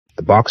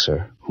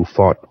boxer who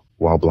fought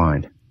while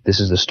blind. This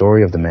is the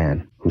story of the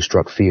man who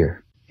struck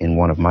fear in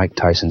one of Mike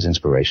Tyson's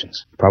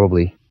inspirations,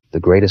 probably the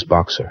greatest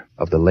boxer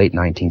of the late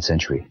 19th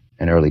century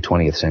and early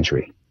 20th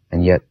century,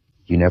 and yet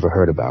you never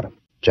heard about him.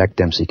 Jack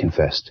Dempsey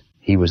confessed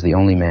he was the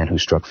only man who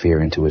struck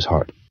fear into his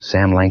heart.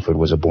 Sam Langford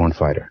was a born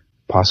fighter,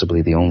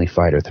 possibly the only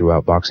fighter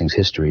throughout boxing's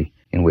history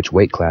in which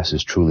weight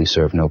classes truly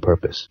serve no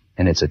purpose,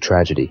 and it's a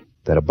tragedy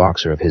that a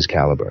boxer of his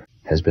caliber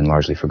has been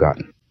largely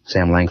forgotten.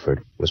 Sam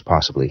Langford was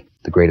possibly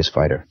the greatest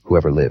fighter who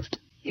ever lived.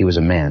 He was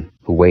a man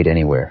who weighed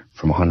anywhere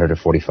from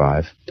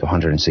 145 to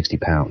 160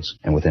 pounds,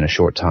 and within a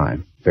short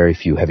time, very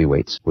few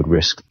heavyweights would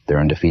risk their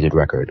undefeated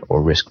record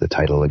or risk the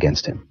title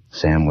against him.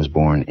 Sam was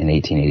born in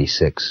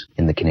 1886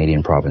 in the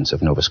Canadian province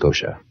of Nova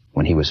Scotia.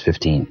 When he was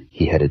 15,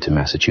 he headed to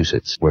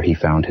Massachusetts, where he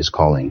found his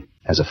calling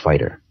as a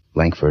fighter.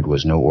 Langford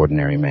was no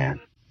ordinary man.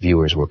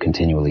 Viewers were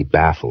continually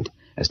baffled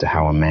as to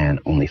how a man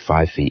only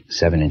 5 feet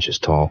 7 inches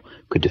tall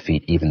could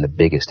defeat even the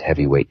biggest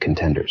heavyweight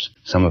contenders.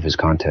 Some of his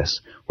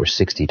contests were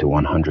 60 to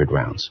 100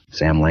 rounds.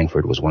 Sam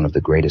Langford was one of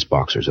the greatest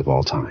boxers of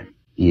all time.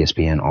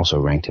 ESPN also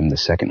ranked him the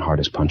second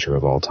hardest puncher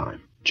of all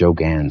time. Joe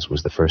Gans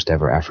was the first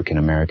ever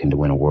African-American to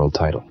win a world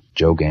title.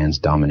 Joe Gans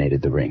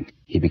dominated the ring.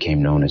 He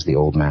became known as the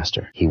Old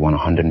Master. He won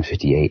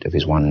 158 of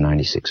his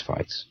 196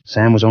 fights.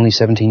 Sam was only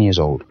 17 years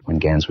old when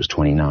Gans was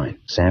 29.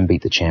 Sam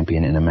beat the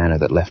champion in a manner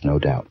that left no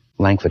doubt.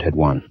 Langford had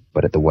won,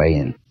 but at the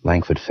weigh-in,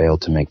 Langford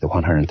failed to make the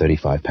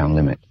 135-pound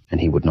limit, and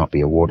he would not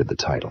be awarded the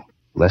title.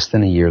 Less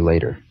than a year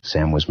later,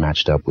 Sam was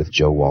matched up with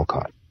Joe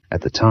Walcott.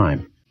 At the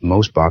time,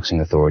 most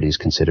boxing authorities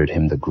considered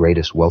him the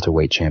greatest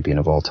welterweight champion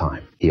of all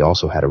time. He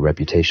also had a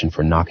reputation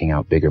for knocking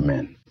out bigger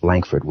men.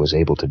 Langford was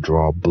able to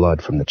draw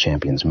blood from the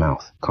champion's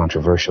mouth.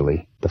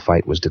 Controversially, the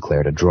fight was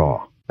declared a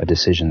draw, a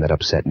decision that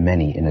upset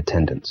many in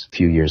attendance. A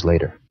few years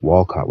later,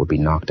 Walcott would be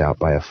knocked out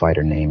by a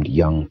fighter named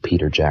young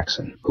Peter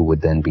Jackson, who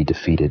would then be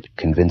defeated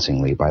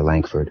convincingly by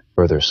Langford,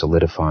 further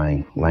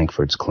solidifying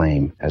Langford's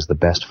claim as the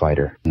best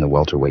fighter in the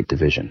welterweight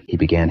division. He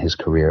began his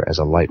career as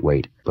a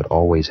lightweight, but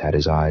always had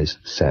his eyes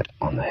set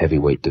on the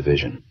heavyweight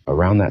division.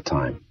 Around that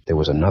time, there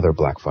was another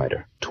black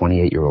fighter,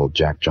 28-year-old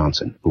Jack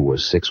Johnson, who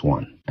was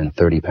 6'1" and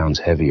 30 pounds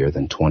heavier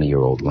than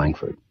 20-year-old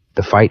Langford.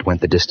 The fight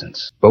went the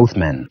distance, both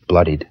men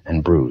bloodied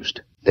and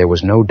bruised. There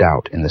was no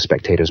doubt in the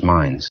spectators'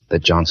 minds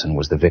that Johnson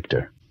was the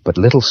victor. But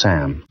little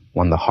Sam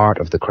won the heart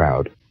of the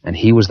crowd, and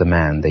he was the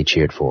man they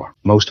cheered for.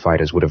 Most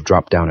fighters would have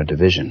dropped down a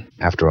division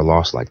after a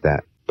loss like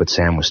that, but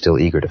Sam was still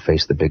eager to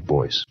face the big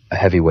boys. A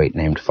heavyweight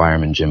named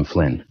Fireman Jim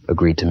Flynn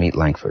agreed to meet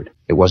Langford.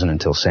 It wasn't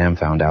until Sam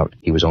found out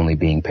he was only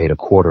being paid a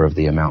quarter of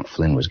the amount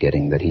Flynn was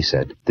getting that he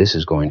said, "This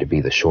is going to be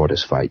the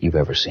shortest fight you've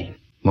ever seen."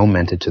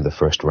 Momented to the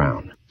first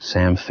round,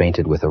 Sam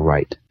feinted with a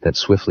right that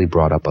swiftly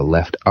brought up a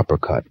left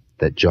uppercut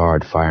that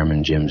jarred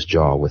Fireman Jim's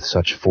jaw with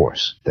such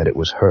force that it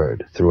was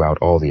heard throughout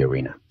all the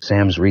arena.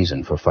 Sam's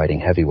reason for fighting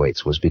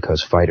heavyweights was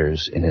because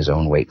fighters in his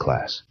own weight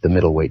class, the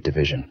middleweight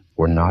division,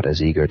 were not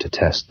as eager to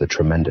test the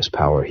tremendous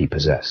power he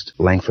possessed.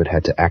 Langford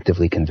had to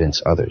actively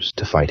convince others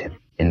to fight him.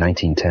 In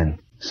 1910,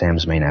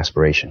 Sam's main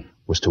aspiration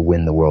was to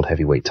win the world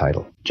heavyweight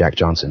title. Jack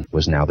Johnson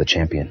was now the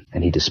champion,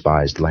 and he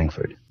despised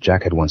Langford.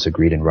 Jack had once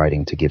agreed in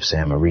writing to give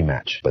Sam a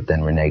rematch, but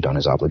then reneged on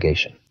his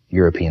obligation.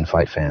 European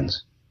fight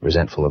fans,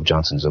 resentful of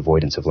Johnson's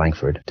avoidance of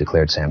Langford,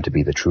 declared Sam to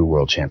be the true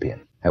world champion.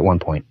 At one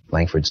point,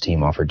 Langford's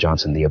team offered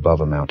Johnson the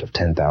above amount of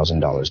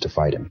 $10,000 to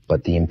fight him,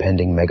 but the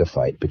impending mega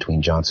fight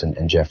between Johnson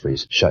and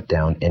Jeffries shut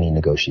down any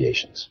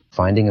negotiations.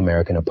 Finding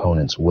American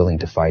opponents willing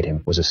to fight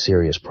him was a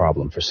serious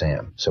problem for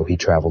Sam, so he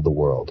traveled the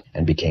world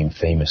and became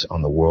famous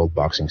on the world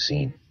boxing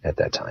scene at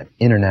that time.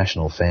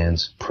 International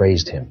fans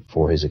praised him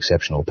for his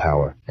exceptional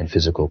power and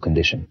physical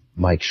condition.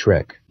 Mike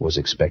Schreck was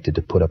expected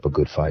to put up a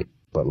good fight,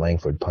 but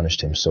Langford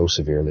punished him so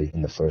severely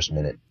in the first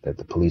minute that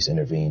the police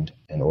intervened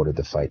and ordered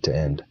the fight to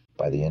end.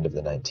 By the end of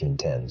the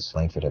 1910s,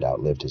 Langford had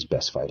outlived his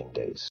best fighting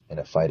days. In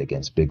a fight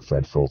against Big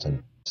Fred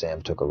Fulton,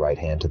 Sam took a right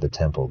hand to the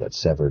temple that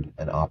severed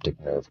an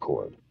optic nerve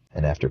cord,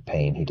 and after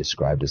pain he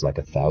described as like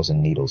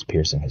 1,000 needles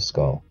piercing his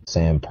skull.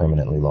 Sam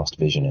permanently lost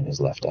vision in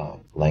his left eye.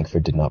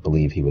 Langford did not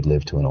believe he would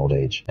live to an old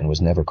age, and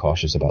was never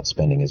cautious about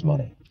spending his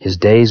money. His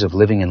days of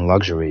living in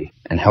luxury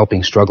and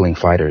helping struggling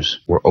fighters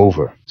were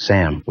over.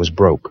 Sam was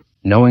broke.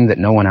 Knowing that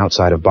no one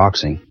outside of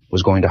boxing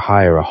was going to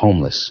hire a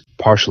homeless,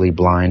 partially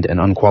blind and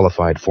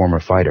unqualified former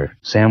fighter,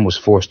 Sam was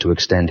forced to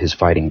extend his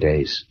fighting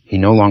days. He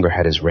no longer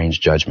had his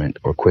range judgment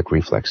or quick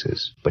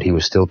reflexes, but he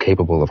was still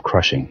capable of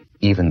crushing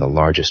even the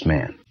largest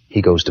man.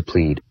 He goes to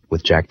plead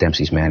with Jack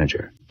Dempsey's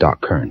manager,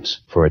 Doc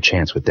Kearns, for a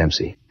chance with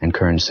Dempsey, and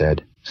Kearns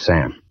said,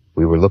 "Sam,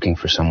 we were looking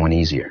for someone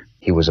easier."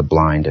 He was a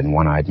blind and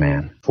one-eyed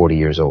man, 40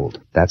 years old.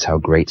 That's how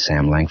great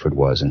Sam Langford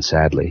was, and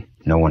sadly,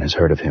 no one has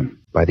heard of him.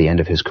 By the end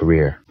of his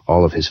career,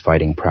 all of his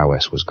fighting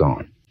prowess was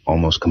gone.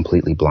 Almost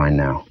completely blind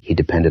now, he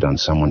depended on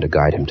someone to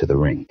guide him to the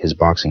ring. His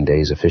boxing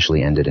days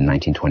officially ended in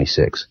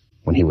 1926,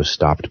 when he was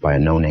stopped by a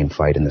no-name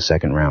fight in the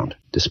second round.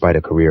 Despite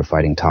a career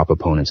fighting top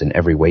opponents in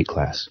every weight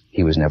class,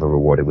 he was never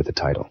rewarded with a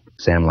title.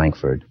 Sam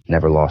Langford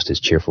never lost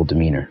his cheerful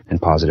demeanor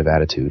and positive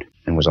attitude,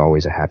 and was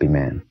always a happy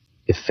man.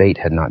 If fate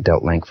had not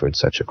dealt Langford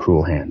such a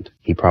cruel hand,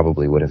 he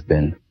probably would have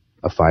been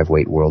a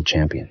 5-weight world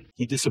champion.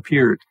 He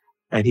disappeared,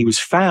 and he was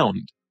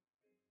found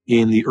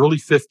in the early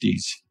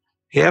 50s,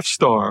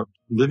 half-starved,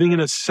 living in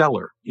a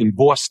cellar in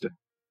Boston.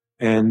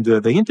 And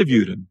they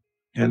interviewed him.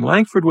 And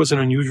Langford was an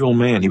unusual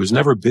man. He was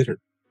never bitter.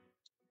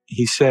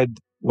 He said,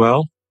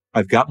 well,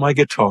 I've got my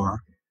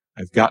guitar.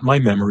 I've got my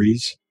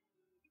memories.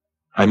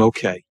 I'm okay.